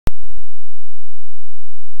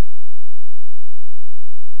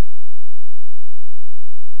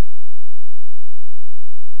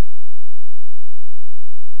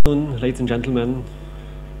Ladies and gentlemen,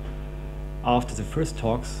 after the first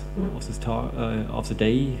talks of the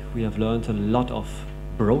day, we have learned a lot of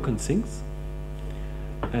broken things,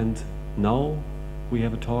 and now we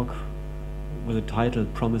have a talk with a title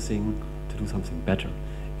promising to do something better,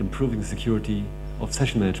 improving the security of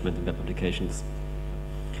session management in web applications.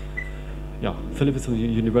 Yeah, Philippe is from the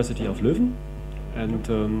University of Lieven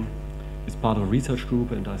and is part of a research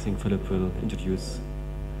group, and I think Philippe will introduce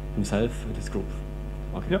himself and his group.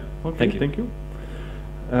 Okay. Yeah, okay, thank you.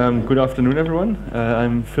 Good afternoon, everyone.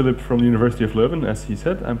 I'm Philippe from the University of Leuven, as he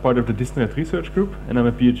said. I'm part of the Desmet research group, and I'm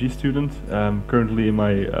a PhD student, currently in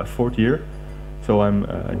my fourth year, so I'm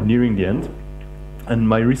nearing the end. And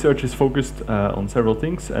my research is focused on several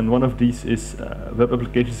things, and one of these is web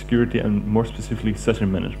application security and more specifically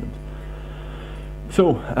session management.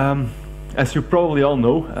 So, as you probably all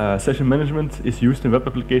know, session management is used in web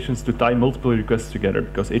applications to tie multiple requests together,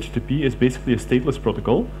 because HTTP is basically a stateless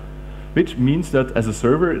protocol, which means that as a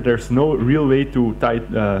server, there's no real way to tie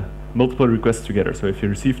multiple requests together. So if you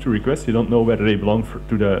receive two requests, you don't know whether they belong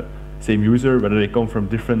to the same user, whether they come from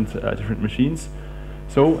different machines.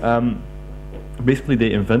 So basically,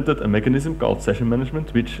 they invented a mechanism called session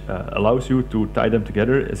management, which allows you to tie them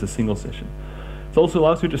together as a single session. It also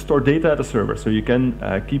allows you to store data at the server, so you can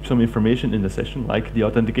keep some information in the session, like the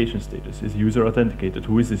authentication status. Is user authenticated?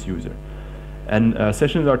 Who is this user? And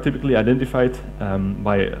sessions are typically identified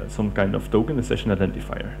by some kind of token, a session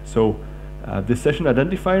identifier. So this session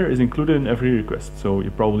identifier is included in every request. So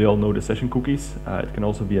you probably all know the session cookies. It can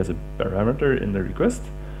also be as a parameter in the request.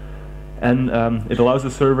 And it allows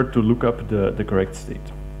the server to look up the correct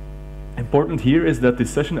state. Important here is that this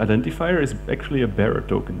session identifier is actually a bearer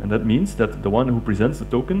token, and that means that the one who presents the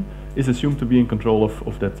token is assumed to be in control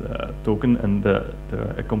of that token and the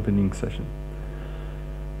accompanying session.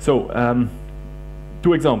 So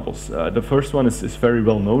two examples. The first one is very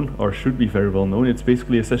well known, or should be very well known. It's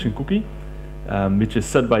basically a session cookie, which is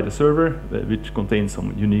set by the server, which contains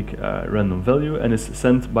some unique random value, and is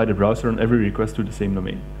sent by the browser on every request to the same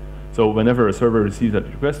domain. So whenever a server receives that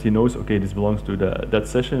request, he knows, okay, this belongs to that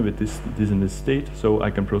session with this in this state, so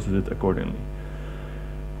I can process it accordingly.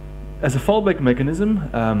 As a fallback mechanism,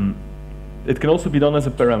 it can also be done as a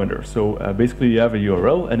parameter. So basically, you have a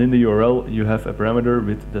URL, and in the URL, you have a parameter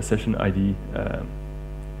with the session ID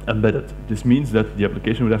embedded. This means that the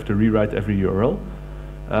application would have to rewrite every URL.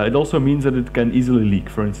 It also means that it can easily leak.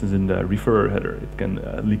 For instance, in the referrer header, it can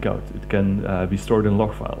leak out. It can be stored in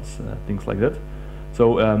log files, things like that.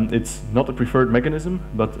 So it's not a preferred mechanism,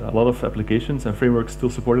 but a lot of applications and frameworks still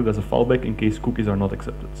support it as a fallback in case cookies are not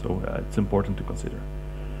accepted. So it's important to consider.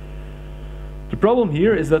 The problem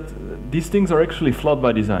here is that these things are actually flawed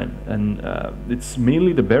by design, and it's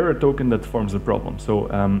mainly the bearer token that forms the problem. So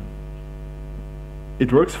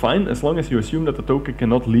it works fine as long as you assume that the token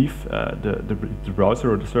cannot leave the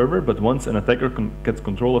browser or the server, but once an attacker gets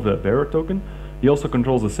control of the bearer token, he also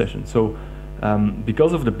controls the session. So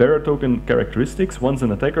because of the bearer token characteristics, once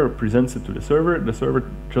an attacker presents it to the server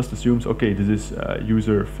just assumes, okay, this is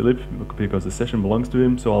user Philippe because the session belongs to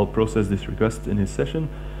him, so I'll process this request in his session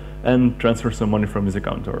and transfer some money from his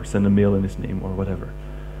account or send a mail in his name or whatever.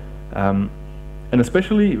 And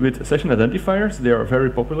especially with session identifiers, they are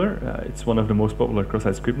very popular. It's one of the most popular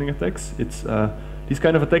cross-site scripting attacks. These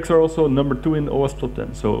kind of attacks are also number 2 in OWASP top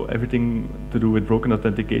 10, so everything to do with broken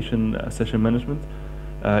authentication, session management.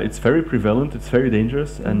 It's very prevalent, it's very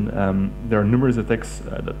dangerous, and there are numerous attacks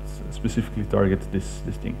that specifically target this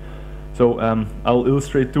thing. So I'll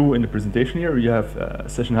illustrate two in the presentation here. You have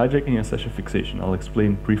session hijacking and session fixation. I'll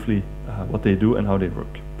explain briefly what they do and how they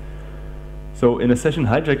work. So in a session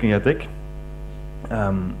hijacking attack,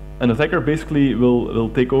 an attacker basically will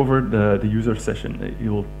take over the user's session. He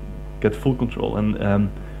will get full control,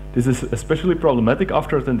 and this is especially problematic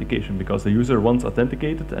after authentication, because the user once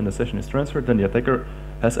authenticated and the session is transferred, then the attacker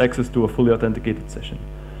has access to a fully authenticated session.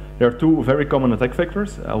 There are two very common attack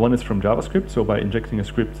vectors. One is from JavaScript, so by injecting a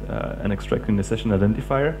script and extracting the session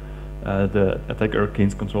identifier, the attacker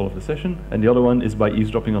gains control of the session, and the other one is by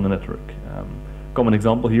eavesdropping on the network. Common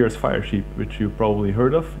example here is Firesheep, which you probably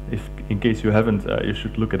heard of. In case you haven't, you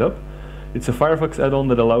should look it up. It's a Firefox add-on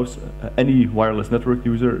that allows any wireless network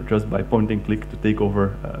user, just by point and click, to take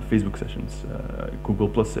over Facebook sessions, Google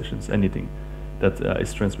Plus sessions, anything that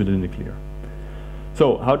is transmitted in the clear.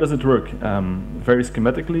 So how does it work? Very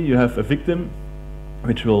schematically, you have a victim,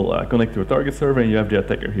 which will connect to a target server, and you have the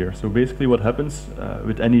attacker here. So basically what happens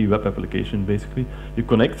with any web application, basically, you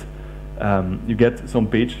connect, you get some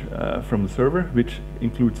page from the server, which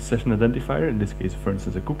includes a session identifier, in this case, for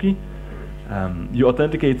instance, a cookie. You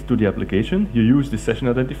authenticate to the application. You use the session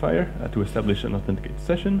identifier to establish an authenticated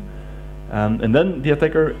session. And then the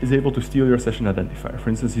attacker is able to steal your session identifier. For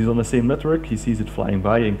instance, he's on the same network, he sees it flying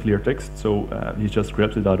by in clear text, so he just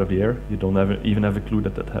grabs it out of the air. You don't even have a clue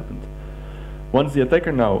that that happened. Once the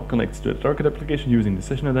attacker now connects to the target application using the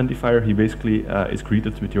session identifier, he basically is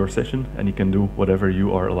greeted with your session, and he can do whatever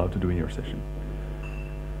you are allowed to do in your session.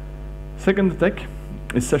 Second attack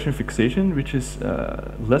is session fixation, which is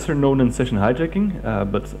lesser known than session hijacking,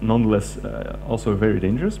 but nonetheless also very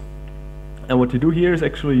dangerous. And what you do here is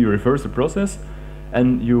actually you reverse the process,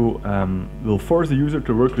 and you will force the user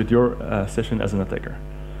to work with your session as an attacker.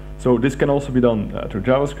 So this can also be done through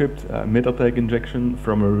JavaScript, meta tag injection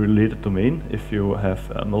from a related domain if you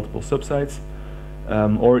have multiple subsites,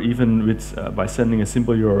 or even with by sending a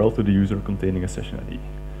simple URL to the user containing a session ID.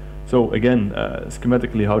 So again,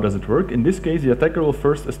 schematically, how does it work? In this case, the attacker will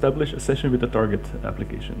first establish a session with the target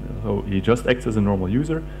application. So he just acts as a normal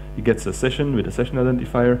user, he gets a session with a session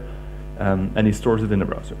identifier, and he stores it in the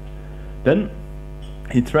browser. Then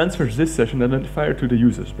he transfers this session identifier to the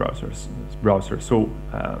user's browser. So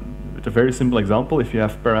with a very simple example, if you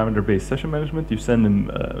have parameter-based session management, you send him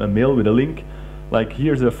a mail with a link, like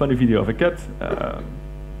here's a funny video of a cat,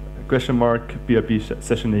 question mark, PIP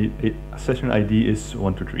session ID is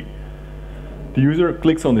 123. The user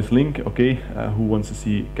clicks on this link, okay, who wants to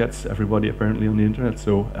see cats? Everybody apparently on the internet.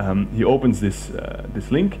 So he opens this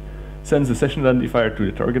link, sends the session identifier to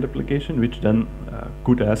the target application, which then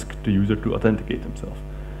could ask the user to authenticate himself.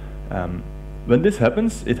 When this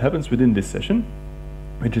happens, it happens within this session,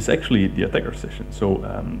 which is actually the attacker session. So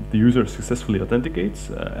the user successfully authenticates,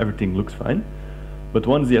 everything looks fine. But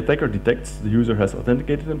once the attacker detects the user has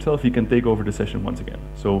authenticated himself, he can take over the session once again.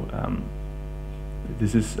 So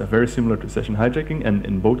this is very similar to session hijacking, and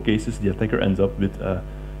in both cases, the attacker ends up with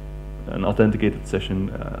an authenticated session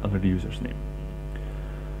under the user's name.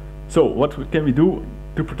 So what can we do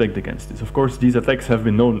to protect against this? Of course, these attacks have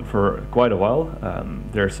been known for quite a while.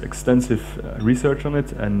 There's extensive research on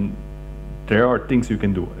it, and there are things you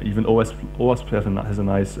can do. Even OWASP has a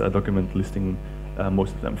nice document listing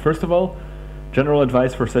most of them. First of all, general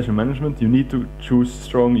advice for session management, you need to choose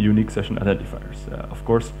strong, unique session identifiers. Of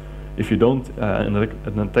course, if you don't,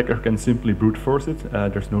 an attacker can simply brute force it.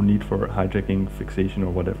 There's no need for hijacking, fixation,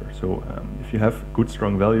 or whatever. So if you have good,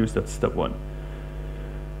 strong values, that's step one.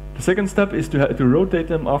 The second step is to rotate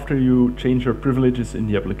them after you change your privileges in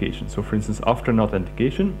the application. So for instance, after an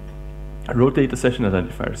authentication, rotate the session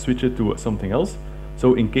identifier, switch it to something else.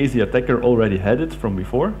 So in case the attacker already had it from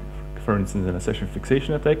before, for instance in a session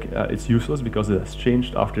fixation attack, it's useless because it has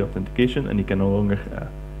changed after the authentication and he can no longer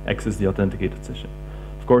access the authenticated session.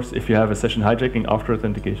 Of course, if you have a session hijacking after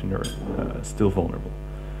authentication, you're still vulnerable.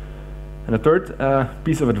 And the third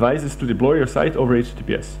piece of advice is to deploy your site over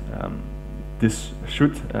HTTPS. This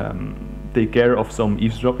should take care of some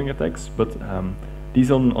eavesdropping attacks, but these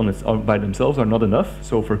by themselves are not enough.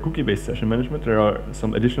 So for cookie-based session management, there are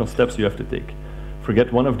some additional steps you have to take.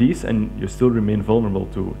 Forget one of these and you still remain vulnerable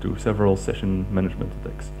to several session management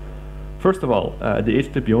attacks. First of all, the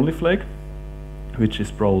HttpOnly flag, which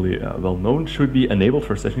is probably well known, should be enabled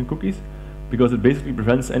for session cookies because it basically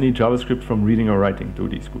prevents any JavaScript from reading or writing to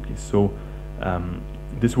these cookies. So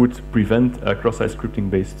this would prevent a cross-site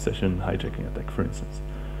scripting-based session hijacking attack, for instance.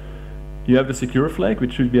 You have the secure flag,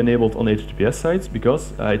 which should be enabled on HTTPS sites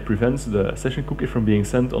because it prevents the session cookie from being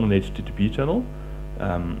sent on an HTTP channel.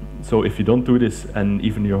 So if you don't do this and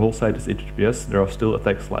even your whole site is HTTPS, there are still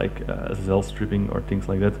attacks like SSL stripping or things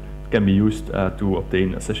like that can be used to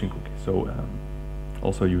obtain a session cookie. So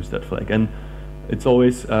also use that flag. And it's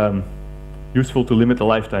always useful to limit the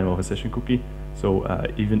lifetime of a session cookie. So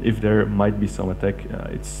even if there might be some attack,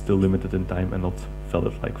 it's still limited in time and not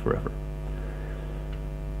valid like forever.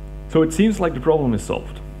 So it seems like the problem is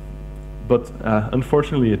solved. But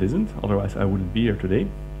unfortunately it isn't, otherwise I wouldn't be here today.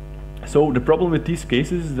 So the problem with these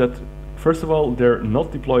cases is that, first of all, they're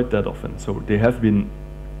not deployed that often. So they have been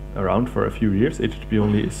around for a few years.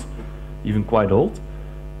 HttpOnly is even quite old.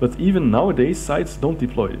 But even nowadays, sites don't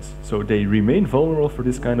deploy this. So they remain vulnerable for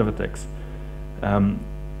this kind of attacks.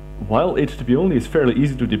 While HttpOnly is fairly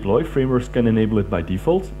easy to deploy, frameworks can enable it by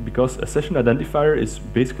default because a session identifier is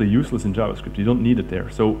basically useless in JavaScript. You don't need it there.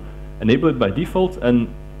 So enable it by default and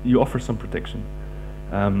you offer some protection.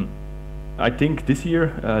 I think this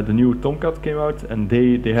year the new Tomcat came out and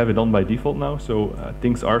they have it on by default now, so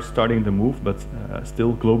things are starting to move, but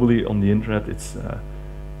still globally on the internet it's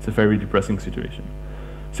a very depressing situation.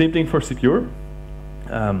 Same thing for secure.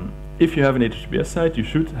 If you have an HTTPS site, you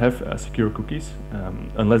should have secure cookies,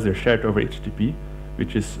 unless they're shared over HTTP,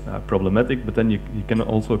 which is problematic, but then you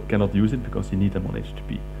cannot use it because you need them on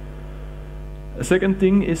HTTP. A second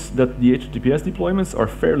thing is that the HTTPS deployments are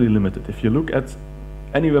fairly limited. If you look at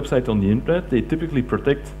any website on the internet, they typically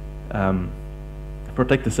protect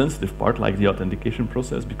the sensitive part, like the authentication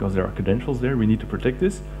process, because there are credentials there. We need to protect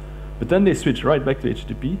this. But then they switch right back to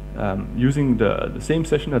HTTP using the same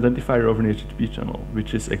session identifier over an HTTP channel,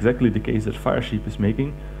 which is exactly the case that Firesheep is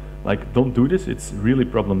making. Like, don't do this, it's really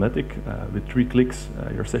problematic. With 3 clicks,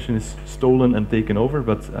 your session is stolen and taken over,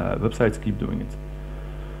 but websites keep doing it.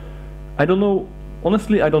 I don't know,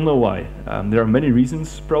 honestly, I don't know why. There are many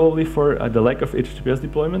reasons probably for the lack of HTTPS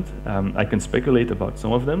deployment. I can speculate about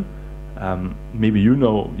some of them. Maybe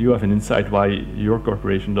you have an insight why your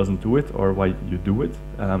corporation doesn't do it or why you do it.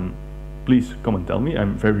 Please come and tell me,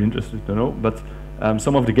 I'm very interested to know. But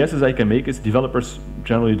some of the guesses I can make is developers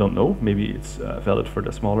generally don't know. Maybe it's valid for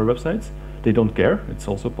the smaller websites. They don't care, it's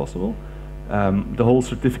also possible. The whole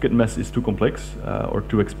certificate mess is too complex or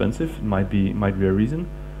too expensive, might be a reason.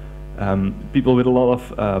 People with a lot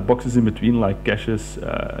of boxes in between, like caches,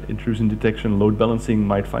 intrusion detection, load balancing,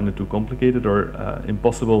 might find it too complicated or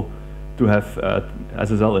impossible to have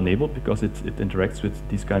SSL enabled because it interacts with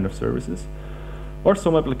these kind of services. Or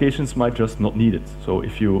some applications might just not need it. So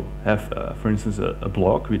if you have, for instance, a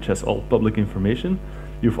blog which has all public information,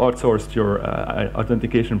 you've outsourced your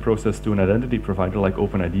authentication process to an identity provider like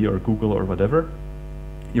OpenID or Google or whatever.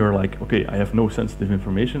 You're like, okay, I have no sensitive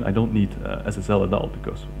information, I don't need SSL at all,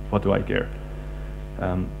 because what do I care?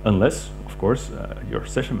 Unless, of course, your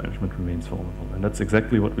session management remains vulnerable, and that's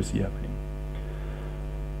exactly what we see happening.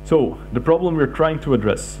 So, the problem we're trying to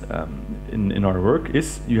address in our work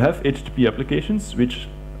is you have HTTP applications which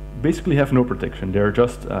basically have no protection. They're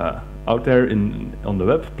just out there on the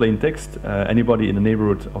web, plain text. Anybody in the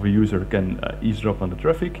neighborhood of a user can eavesdrop on the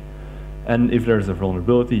traffic. And if there's a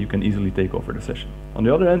vulnerability, you can easily take over the session. On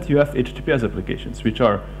the other hand, you have HTTPS applications, which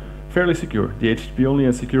are fairly secure. The HttpOnly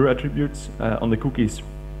and Secure attributes on the cookies,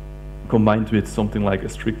 combined with something like a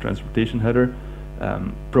strict transportation header,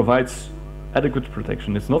 provides adequate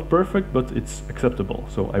protection. It's not perfect, but it's acceptable.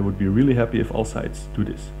 So I would be really happy if all sites do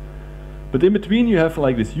this. But in between, you have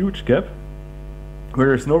like this huge gap where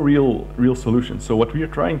there's no real solution. So what we are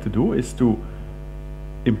trying to do is to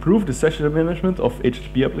improve the session management of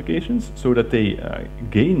HTTP applications so that they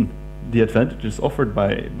gain the advantages offered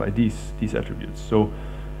by these attributes. So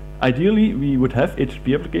ideally, we would have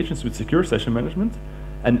HTTP applications with secure session management,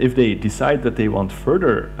 and if they decide that they want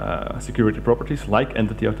further security properties like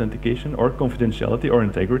entity authentication or confidentiality or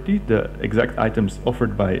integrity, the exact items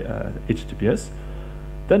offered by HTTPS,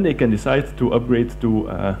 then they can decide to upgrade to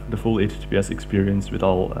the full HTTPS experience with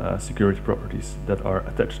all security properties that are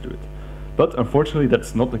attached to it. But unfortunately,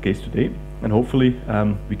 that's not the case today, and hopefully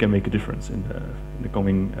we can make a difference in the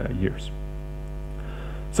coming years.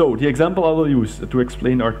 So the example I will use to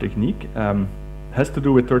explain our technique has to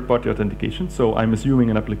do with third-party authentication. So I'm assuming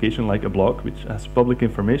an application like a blog, which has public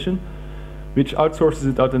information, which outsources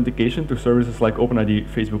its authentication to services like OpenID,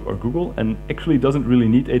 Facebook, or Google, and actually doesn't really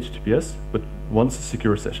need HTTPS, but wants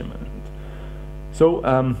secure session management.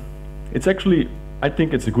 So it's actually, I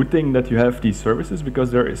think it's a good thing that you have these services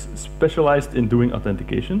because they're specialized in doing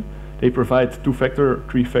authentication. They provide 2-factor,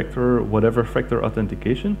 3-factor, whatever factor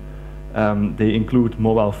authentication. They include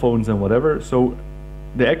mobile phones and whatever. So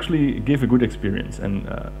they actually give a good experience. And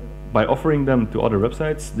by offering them to other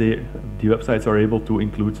websites, the websites are able to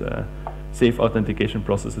include safe authentication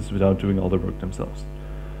processes without doing all the work themselves.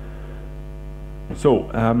 So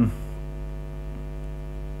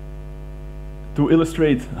to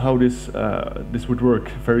illustrate how this would work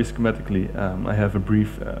very schematically, I have a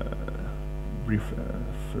brief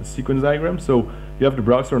sequence diagram. So you have the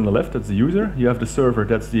browser on the left, that's the user. You have the server,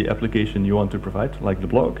 that's the application you want to provide, like the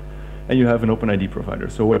blog. And you have an OpenID provider.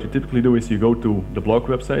 So what you typically do is you go to the blog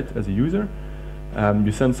website as a user,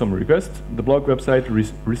 you send some request, the blog website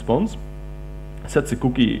responds, sets a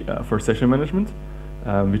cookie for session management,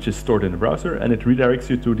 which is stored in the browser, and it redirects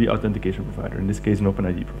you to the authentication provider, in this case an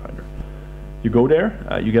OpenID provider. You go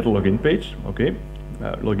there, you get a login page, okay,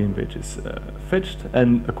 login page is fetched,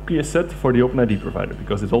 and a cookie is set for the OpenID provider,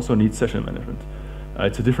 because it also needs session management.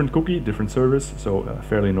 It's a different cookie, different service, so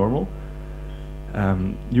fairly normal.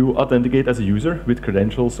 You authenticate as a user with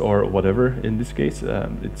credentials or whatever in this case.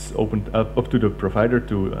 It's opened up to the provider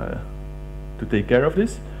to take care of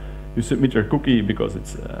this. You submit your cookie because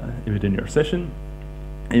it's within your session,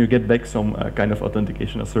 and you get back some kind of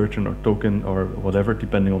authentication assertion or token or whatever,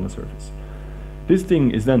 depending on the service. This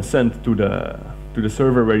thing is then sent to the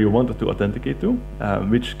server where you wanted to authenticate to,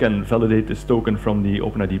 which can validate this token from the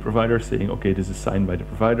OpenID provider, saying, okay, this is signed by the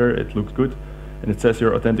provider, it looks good, and it says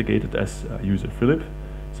you're authenticated as user Philippe.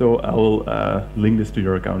 So I will link this to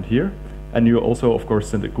your account here. And you also, of course,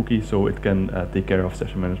 send a cookie so it can take care of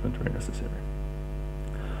session management where necessary.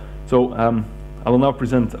 So I will now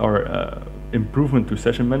present our improvement to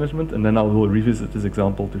session management, and then I will revisit this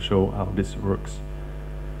example to show how this works.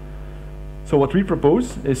 So what we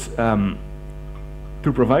propose is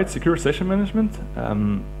to provide secure session management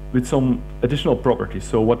with some additional properties.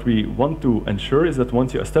 So what we want to ensure is that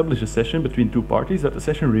once you establish a session between two parties, that the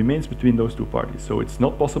session remains between those two parties. So it's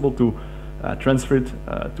not possible to transfer it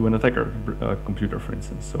to an attacker computer, for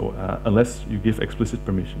instance. So unless you give explicit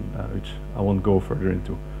permission, which I won't go further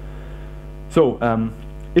into. So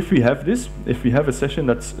if we have this, if we have a session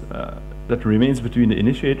that remains between the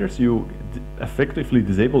initiators, you effectively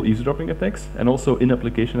disable eavesdropping attacks and also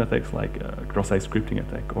in-application attacks like cross-site scripting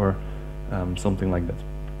attack or something like that.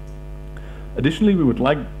 Additionally, we would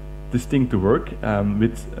like this thing to work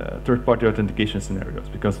with third-party authentication scenarios,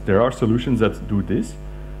 because there are solutions that do this,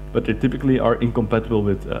 but they typically are incompatible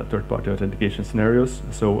with third-party authentication scenarios,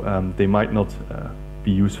 so they might not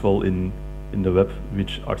be useful in the web,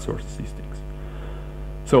 which outsources these things.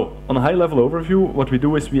 So, on a high-level overview, what we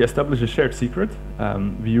do is we establish a shared secret.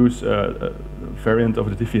 We use a variant of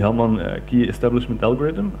the Diffie-Hellman key establishment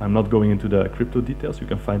algorithm. I'm not going into the crypto details. You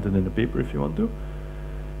can find it in the paper if you want to.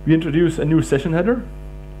 We introduce a new session header,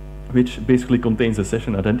 which basically contains a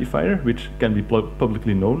session identifier, which can be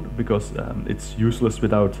publicly known because it's useless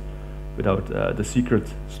without the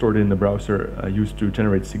secret stored in the browser used to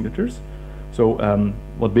generate signatures. So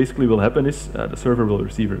what basically will happen is the server will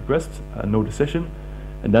receive a request, know the session,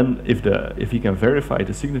 and then if he can verify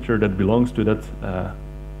the signature that belongs to that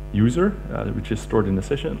user, which is stored in the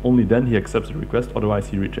session, only then he accepts the request, otherwise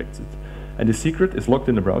he rejects it. And the secret is locked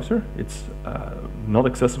in the browser. It's not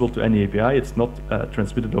accessible to any API. It's not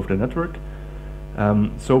transmitted over the network.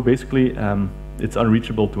 So basically, it's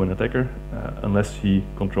unreachable to an attacker unless he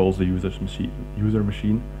controls the user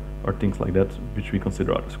machine or things like that, which we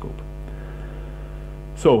consider out of scope.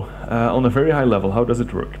 So on a very high level, how does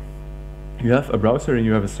it work? You have a browser and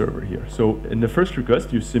you have a server here. So in the first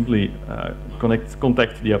request, you simply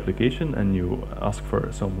contact the application and you ask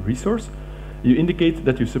for some resource. You indicate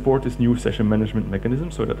that you support this new session management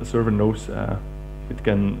mechanism so that the server knows it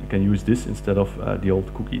can use this instead of the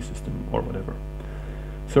old cookie system or whatever.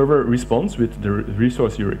 Server responds with the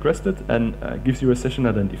resource you requested and gives you a session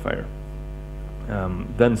identifier.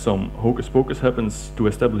 Then some hocus pocus happens to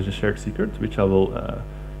establish a shared secret, which I will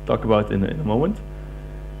talk about in a moment.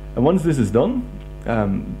 And once this is done,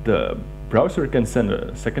 the browser can send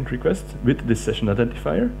a second request with this session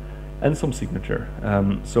identifier and some signature.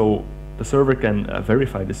 So the server can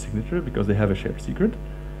verify this signature because they have a shared secret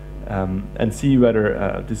and see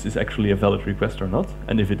whether this is actually a valid request or not.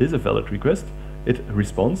 And if it is a valid request, it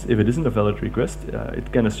responds. If it isn't a valid request,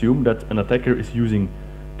 it can assume that an attacker is using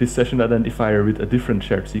this session identifier with a different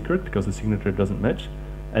shared secret because the signature doesn't match,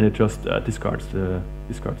 and it just discards the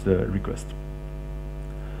request.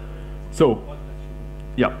 So,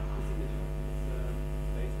 yeah.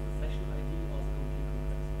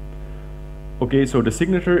 Okay, so the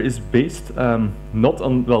signature is based not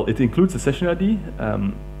on, well, it includes the session ID.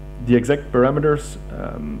 The exact parameters,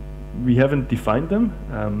 we haven't defined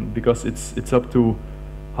them because it's up to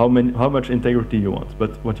how much integrity you want.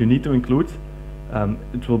 But what you need to include,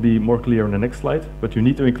 it will be more clear on the next slide, but you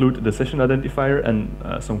need to include the session identifier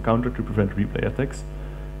and some counter to prevent replay attacks.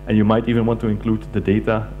 And you might even want to include the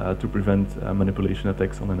data to prevent manipulation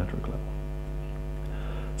attacks on the network level.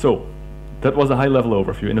 So, that was a high-level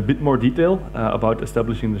overview. In a bit more detail about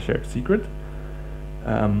establishing the shared secret.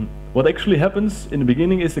 What actually happens in the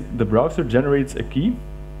beginning is the browser generates a key,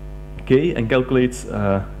 K, and calculates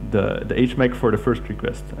the HMAC for the first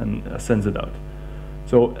request and sends it out.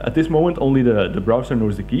 So at this moment, only the browser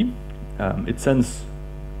knows the key. It sends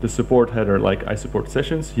the support header like I support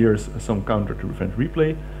sessions. Here's some counter to prevent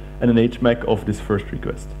replay, and an HMAC of this first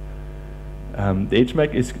request. The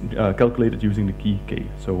HMAC is calculated using the key K,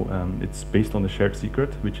 so it's based on the shared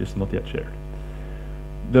secret, which is not yet shared.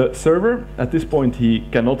 The server, at this point, he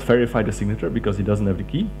cannot verify the signature because he doesn't have the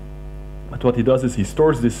key. But what he does is he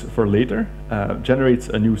stores this for later, generates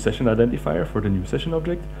a new session identifier for the new session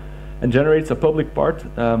object, and generates a public part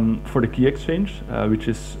for the key exchange, which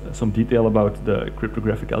is some detail about the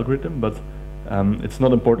cryptographic algorithm, but it's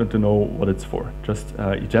not important to know what it's for. Just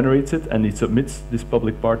he generates it and he submits this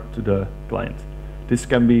public part to the client. This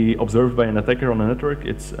can be observed by an attacker on a network.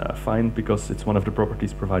 It's fine because it's one of the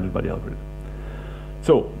properties provided by the algorithm.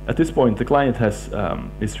 So at this point, the client has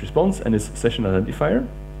his response and his session identifier.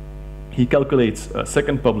 He calculates a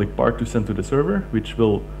second public part to send to the server, which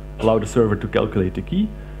will allow the server to calculate the key.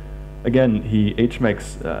 Again, he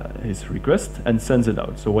HMACs his request and sends it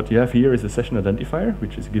out. So what you have here is a session identifier,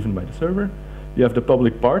 which is given by the server. You have the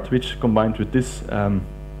public part, which combined with this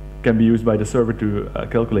can be used by the server to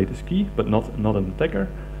calculate this key, but not an attacker.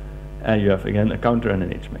 And you have, again, a counter and an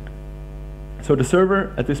HMAC. So the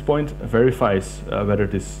server, at this point, verifies whether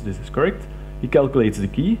this is correct. He calculates the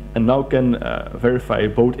key, and now can verify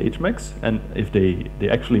both HMACs, and if they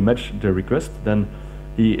actually match the request, then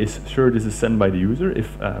he is sure this is sent by the user.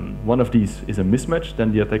 If one of these is a mismatch,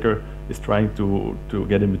 then the attacker is trying to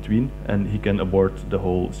get in between, and he can abort the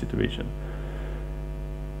whole situation.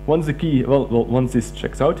 Once the key, once this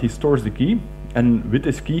checks out, he stores the key, and with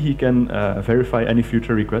this key he can verify any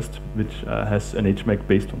future request which has an HMAC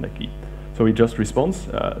based on that key. So he just responds,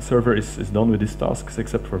 server is done with his tasks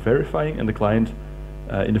except for verifying, and the client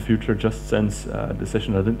in the future just sends the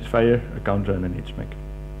session identifier, a counter, and an HMAC.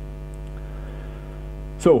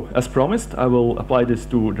 So, as promised, I will apply this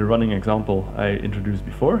to the running example I introduced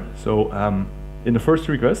before. So, in the first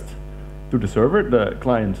request to the server, the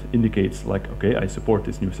client indicates like, okay, I support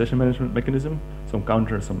this new session management mechanism, some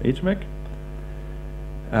counter, some HMAC.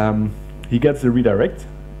 He gets the redirect.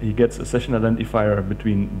 He gets a session identifier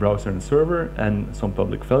between browser and server and some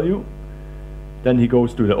public value. Then he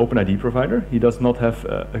goes to the OpenID provider. He does not have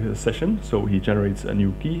a session, so he generates a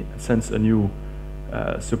new key, sends a new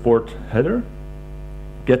support header,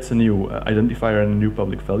 gets a new identifier and a new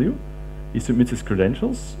public value. He submits his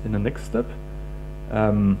credentials in the next step,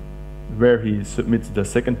 where he submits the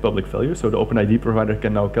second public value. So the OpenID provider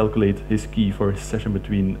can now calculate his key for his session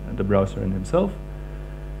between the browser and himself.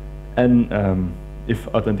 And if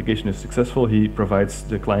authentication is successful, he provides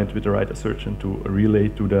the client with the right assertion to relay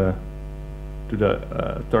to the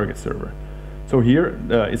target server. So here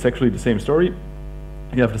it's actually the same story.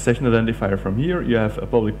 You have the session identifier from here. You have a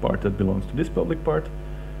public part that belongs to this public part,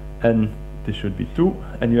 and this should be 2,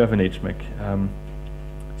 and you have an HMAC.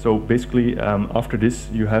 So basically, after this,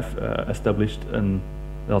 you have established an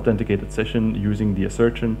authenticated session using the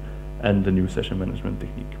assertion and the new session management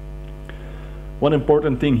technique. One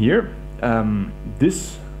important thing here,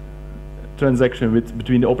 this transaction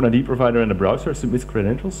between the OpenID provider and the browser submits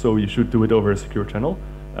credentials, so you should do it over a secure channel.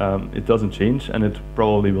 It doesn't change, and it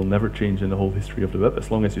probably will never change in the whole history of the web. As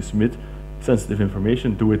long as you submit sensitive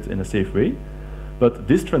information, do it in a safe way. But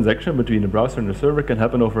this transaction between the browser and the server can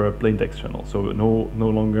happen over a plain text channel, so no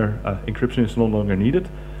longer encryption is no longer needed,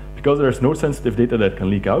 because there's no sensitive data that can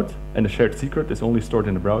leak out, and the shared secret is only stored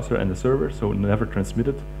in the browser and the server, so never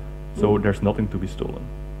transmitted, so there's nothing to be stolen.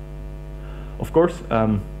 Of course,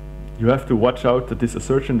 you have to watch out that this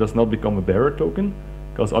assertion does not become a bearer token,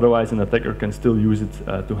 because otherwise an attacker can still use it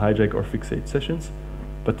to hijack or fixate sessions,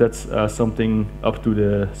 but that's something up to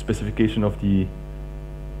the specification of the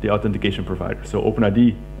authentication provider. So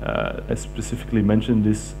OpenID specifically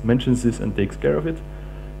mentions this and takes care of it.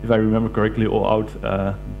 If I remember correctly,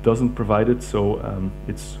 OAuth doesn't provide it, so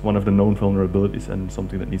it's one of the known vulnerabilities and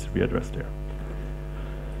something that needs to be addressed there.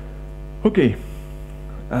 Okay,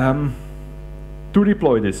 to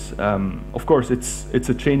deploy this, of course, it's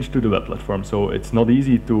a change to the web platform, so it's not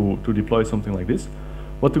easy to deploy something like this.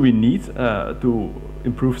 What do we need to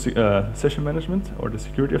improve session management or the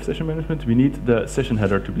security of session management? We need the session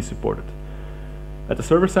header to be supported. At the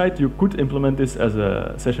server side, you could implement this as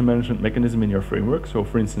a session management mechanism in your framework. So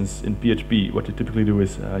for instance, in PHP, what you typically do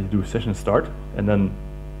is you do session start, and then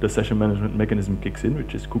the session management mechanism kicks in,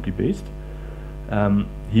 which is cookie-based.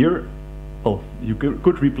 Here, well, you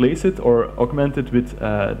could replace it or augment it with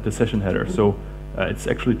the session header. So it's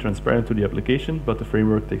actually transparent to the application, but the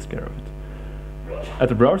framework takes care of it. At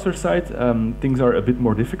the browser side, things are a bit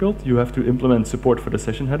more difficult. You have to implement support for the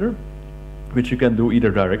session header, which you can do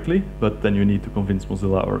either directly, but then you need to convince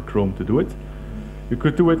Mozilla or Chrome to do it. You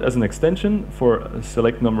could do it as an extension for a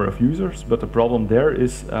select number of users, but the problem there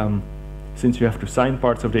is, since you have to sign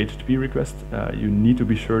parts of the HTTP request, you need to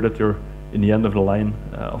be sure that you're in the end of the line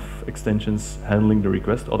of extensions handling the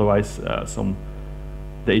request, otherwise the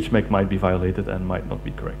HMAC might be violated and might not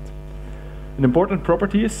be correct. An important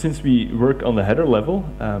property is, since we work on the header level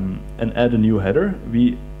and add a new header,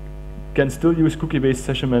 we can still use cookie-based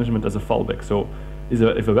session management as a fallback. So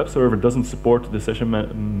if a web server doesn't support the session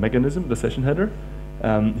mechanism, the session header,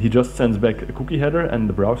 he just sends back a cookie header, and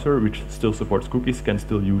the browser, which still supports cookies, can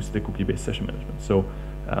still use the cookie-based session management. So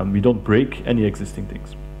we don't break any existing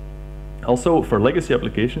things. Also, for legacy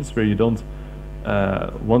applications where you don't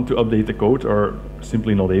want to update the code or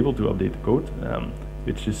simply not able to update the code,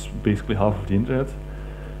 which is basically half of the internet,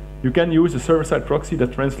 you can use a server-side proxy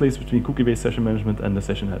that translates between cookie-based session management and the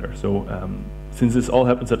session header. So since this all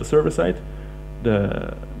happens at the server side,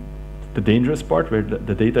 the dangerous part, where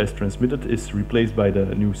the data is transmitted, is replaced by the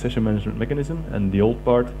new session management mechanism, and the old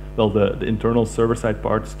part, well, the internal server-side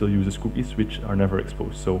part still uses cookies, which are never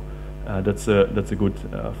exposed. So that's a good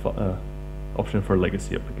option for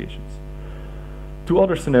legacy applications. Two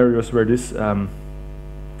other scenarios where this,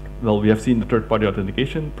 well, we have seen the third-party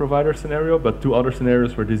authentication provider scenario, but two other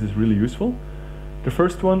scenarios where this is really useful. The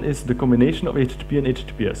first one is the combination of HTTP and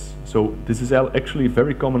HTTPS. So this is actually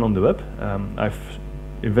very common on the web. I've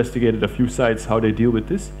investigated a few sites how they deal with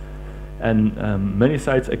this, and many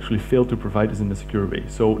sites actually fail to provide this in a secure way.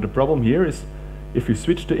 So the problem here is if you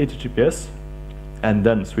switch to HTTPS and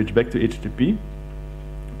then switch back to HTTP,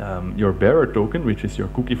 your bearer token, which is your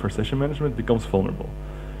cookie for session management, becomes vulnerable.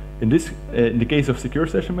 In the case of secure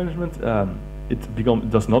session management,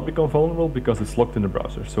 it does not become vulnerable because it's locked in the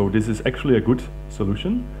browser. So this is actually a good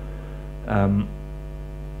solution.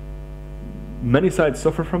 Many sites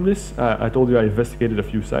suffer from this. I told you I investigated a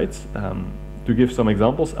few sites. To give some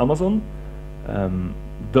examples, Amazon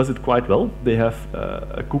does it quite well. They have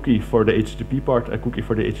a cookie for the HTTP part, a cookie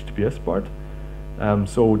for the HTTPS part.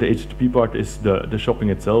 So the HTTP part is the shopping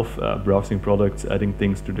itself, browsing products, adding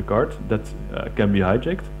things to the cart. That can be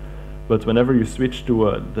hijacked. But whenever you switch to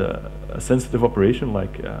a sensitive operation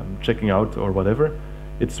like checking out or whatever,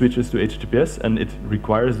 it switches to HTTPS and it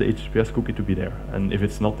requires the HTTPS cookie to be there. And if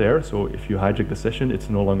it's not there, so if you hijack the session, it's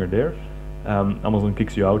no longer there, Amazon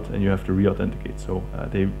kicks you out and you have to re-authenticate. So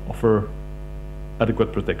they offer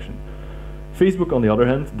adequate protection. Facebook, on the other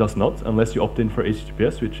hand, does not, unless you opt in for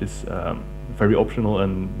HTTPS, which is very optional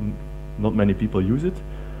and not many people use it.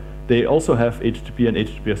 They also have HTTP and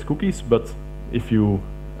HTTPS cookies, but if you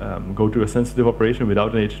go to a sensitive operation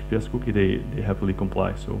without an HTTPS cookie, they happily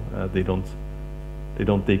comply. So they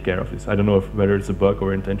don't take care of this. I don't know whether it's a bug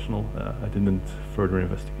or intentional. I didn't further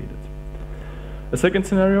investigate it. A second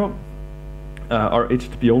scenario are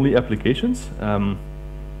HttpOnly applications.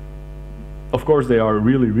 Of course, they are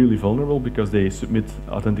really, really vulnerable because they submit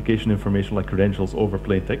authentication information like credentials over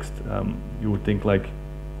plain text. You would think like,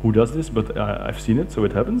 who does this? But I've seen it, so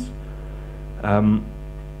it happens.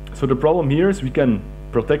 So the problem here is we can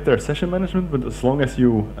protect their session management, but as long as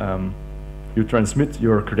you transmit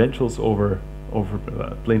your credentials over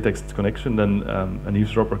plain text connection, then an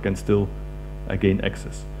eavesdropper can still gain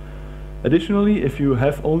access. Additionally, if you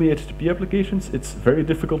have only HTTP applications, it's very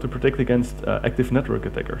difficult to protect against active network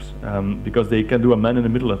attackers because they can do a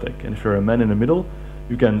man-in-the-middle attack. And if you're a man-in-the-middle,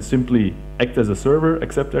 you can simply act as a server,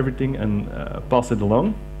 accept everything, and pass it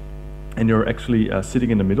along. And you're actually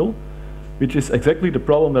sitting in the middle, which is exactly the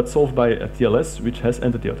problem that's solved by a TLS, which has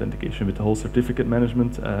entity authentication with the whole certificate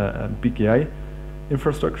management and PKI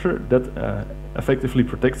infrastructure that effectively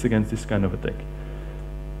protects against this kind of attack.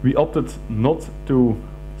 We opted not to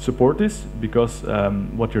support this because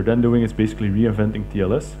what you're then doing is basically reinventing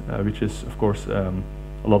TLS, which is of course a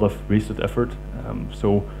lot of wasted effort.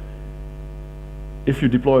 So if you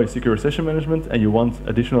deploy secure session management and you want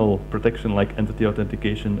additional protection like entity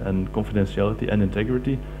authentication and confidentiality and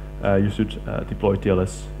integrity, you should deploy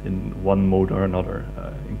TLS in one mode or another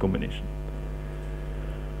in combination.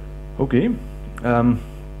 Okay.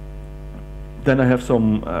 Then I have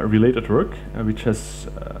some related work which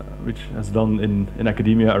has done in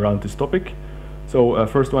academia around this topic. So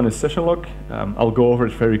first one is session lock. I'll go over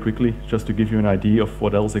it very quickly just to give you an idea of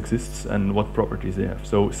what else exists and what properties they have.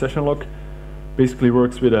 So session lock basically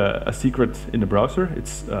works with a secret in the browser.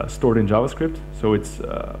 It's stored in JavaScript, so it's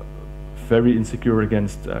very insecure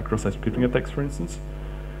against cross-site scripting attacks, for instance.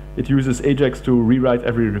 It uses AJAX to rewrite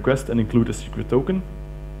every request and include a secret token.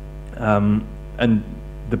 And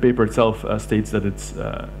the paper itself states that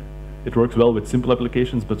it works well with simple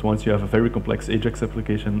applications, but once you have a very complex AJAX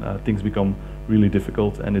application, things become really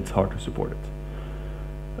difficult and it's hard to support it.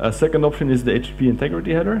 A second option is the HTTP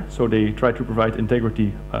integrity header. So they try to provide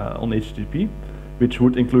integrity on HTTP, which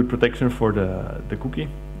would include protection for the cookie,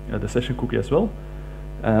 the session cookie as well.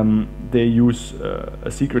 They use a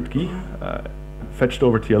secret key fetched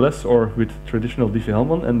over TLS or with traditional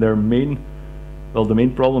Diffie-Hellman, and the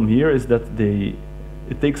main problem here is that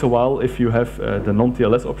it takes a while if you have the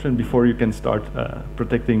non-TLS option before you can start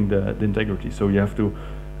protecting the integrity. So you have to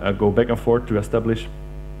go back and forth to establish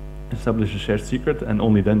a shared secret, and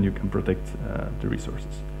only then you can protect the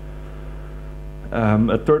resources.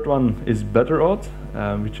 A third one is BetterAuth,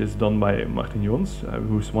 which is done by Martin Jons,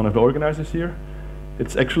 who's one of the organizers here.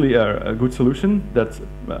 It's actually a good solution that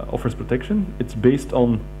offers protection. It's based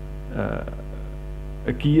on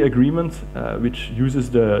a key agreement which uses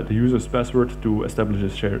the user's password to establish a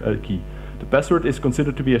shared key. The password is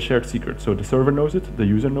considered to be a shared secret, so the server knows it, the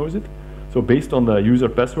user knows it. So based on the user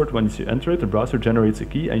password, once you enter it, the browser generates a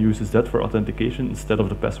key and uses that for authentication instead of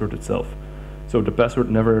the password itself. So the password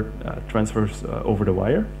never transfers over the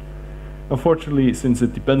wire. Unfortunately, since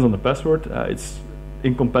it depends on the password, it's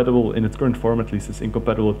incompatible, in its current form at least, it's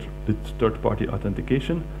incompatible with third-party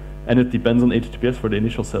authentication. And it depends on HTTPS for the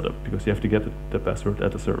initial setup, because you have to get the password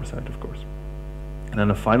at the server side, of course. And then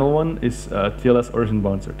the final one is TLS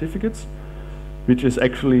origin-bound certificates, which is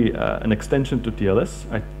actually an extension to TLS.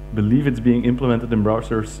 I believe it's being implemented in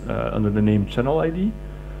browsers under the name Channel ID.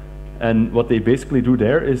 And what they basically do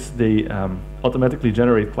there is they automatically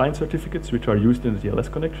generate client certificates which are used in the TLS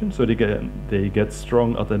connection. So they get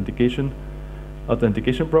strong authentication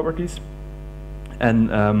properties.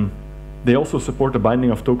 And they also support the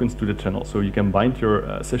binding of tokens to the channel. So you can bind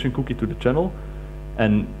your session cookie to the channel,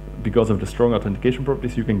 and because of the strong authentication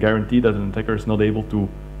properties, you can guarantee that an attacker is not able to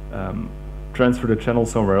transfer the channel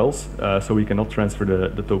somewhere else, so we cannot transfer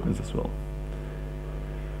the tokens as well.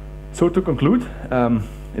 So to conclude,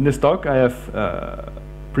 in this talk I have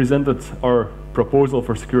presented our proposal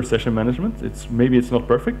for secure session management. Maybe it's not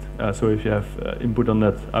perfect, so if you have input on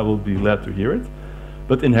that, I will be glad to hear it.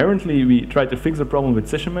 But inherently, we try to fix the problem with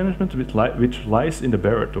session management, which lies in the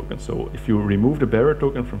bearer token. So if you remove the bearer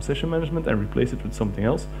token from session management and replace it with something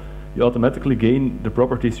else, you automatically gain the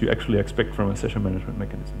properties you actually expect from a session management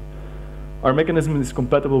mechanism. Our mechanism is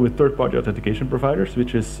compatible with third-party authentication providers,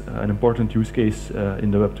 which is an important use case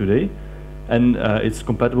in the web today. And it's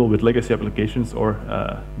compatible with legacy applications or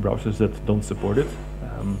browsers that don't support it.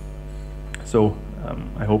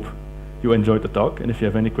 I hope you enjoyed the talk, and if you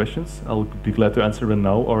have any questions, I'll be glad to answer them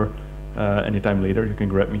now, or anytime later. You can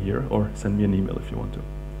grab me here or send me an email if you want to.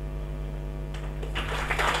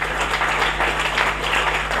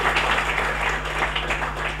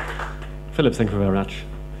 Philippe, thank you very much.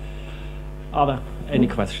 Are there any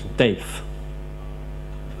questions? Dave.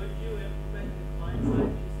 Could you implement the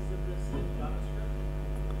client-side pieces of this in JavaScript?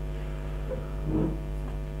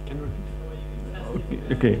 Can you repeat?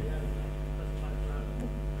 Okay.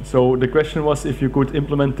 So the question was if you could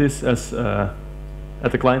implement this as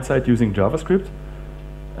at the client side using JavaScript.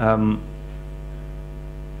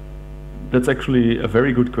 That's actually a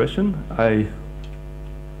very good question.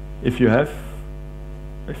 If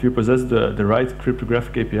you possess the right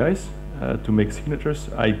cryptographic APIs to make signatures,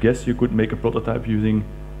 I guess you could make a prototype using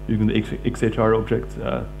the XHR object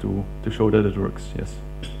to show that it works. Yes.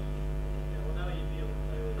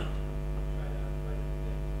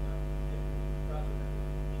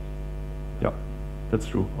 Yeah, that's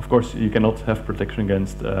true. Of course, you cannot have protection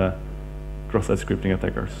against cross-site scripting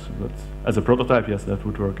attackers, but as a prototype, yes, that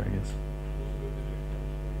would work, I guess.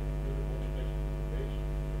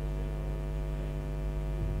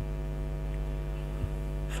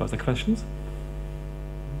 Further questions?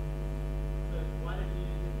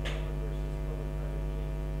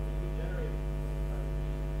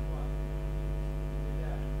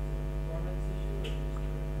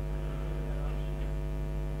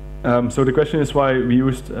 So the question is why we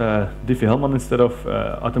used Diffie-Hellman instead of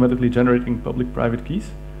automatically generating public-private keys.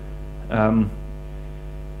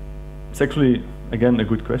 It's actually, again, a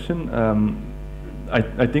good question.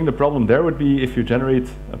 I think the problem there would be if you generate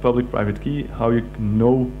a public-private key, how you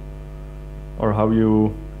know or how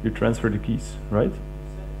you transfer the keys, right?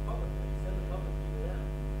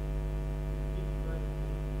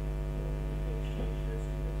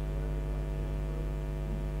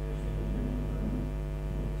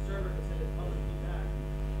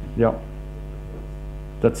 Yeah,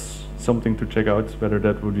 that's something to check out, whether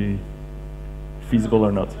that would be feasible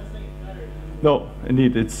or not. No,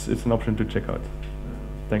 indeed, it's an option to check out.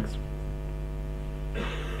 Thanks.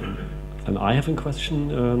 And I have a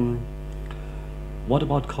question. What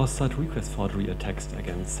about cross-site request forgery attacks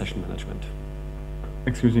against session management?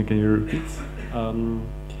 Excuse me, can you repeat?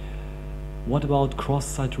 What about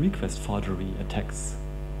cross-site request forgery attacks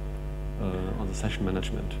on the session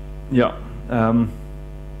management? Yeah.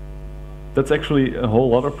 That's actually a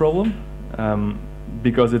whole other problem,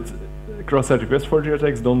 because cross-site request forgery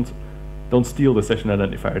attacks don't steal the session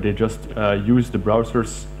identifier. They just use the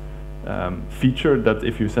browser's feature that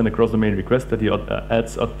if you send a cross-domain request, that it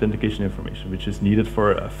adds authentication information, which is needed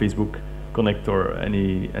for Facebook Connect or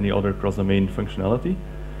any other cross-domain functionality.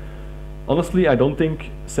 Honestly, I don't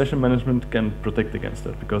think session management can protect against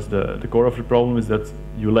that, because the core of the problem is that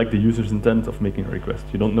you lack the user's intent of making a request.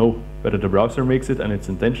 You don't know whether the browser makes it and it's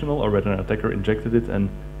intentional, or whether an attacker injected it and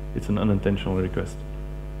it's an unintentional request.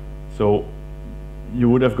 So you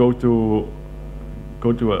would have go to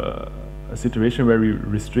a situation where we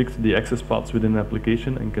restrict the access paths within an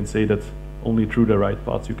application and can say that only through the right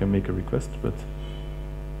paths you can make a request. But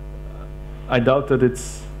I doubt that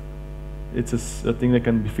it's a thing that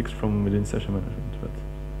can be fixed from within session management. But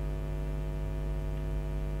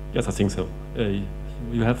yes, I think so.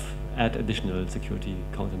 You have add additional security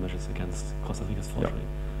countermeasures against cross-site request forgery.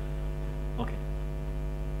 Yeah. Okay.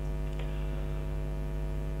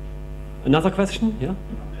 Another question? Yeah.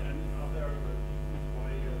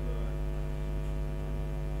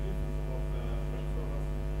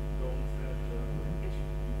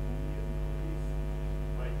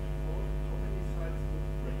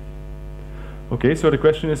 Okay, so the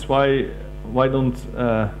question is why don't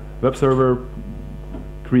web server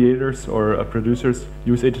creators or producers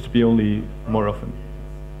use HTTP only more often?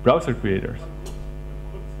 Browser creators.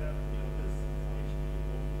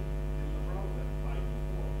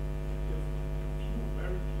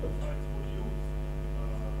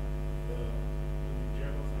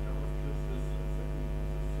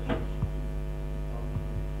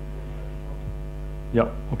 Yeah,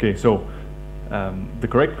 okay, so the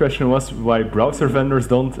correct question was why browser vendors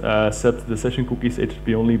don't set the session cookies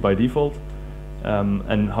HTTP only by default,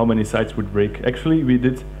 and how many sites would break. Actually, we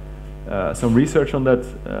did some research on that.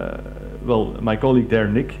 Well, my colleague there,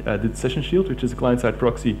 Nick, did Session Shield, which is a client-side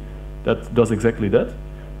proxy that does exactly that.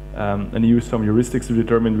 And he used some heuristics to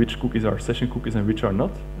determine which cookies are session cookies and which are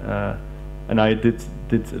not. And I did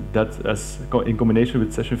that as in combination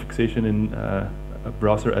with session fixation in a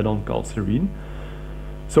browser add-on called Serene.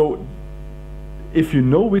 So if you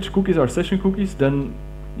know which cookies are session cookies, then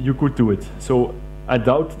you could do it. So I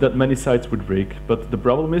doubt that many sites would break, but the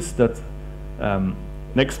problem is that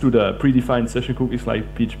next to the predefined session cookies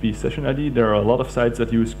like PHP Session ID, there are a lot of sites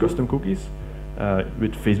that use custom cookies,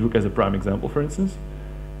 with Facebook as a prime example, for instance.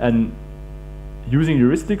 And using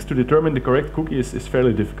heuristics to determine the correct cookie is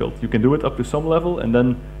fairly difficult. You can do it up to some level, and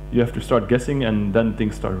then you have to start guessing, and then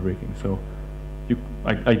things start breaking. So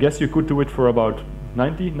I guess you could do it for about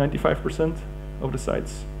 95% of the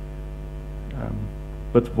sites.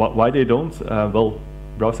 But why they don't? Well,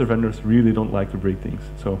 browser vendors really don't like to break things.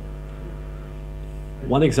 So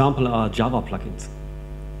one example are Java plugins.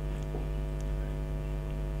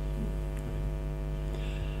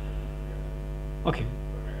 Okay.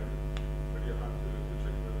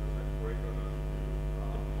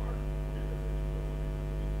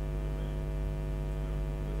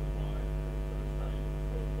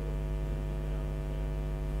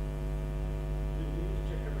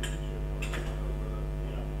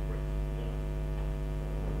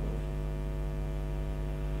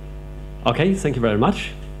 Okay, thank you very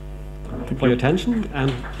much for your attention,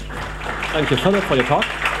 and thank you, Philippe, for your talk.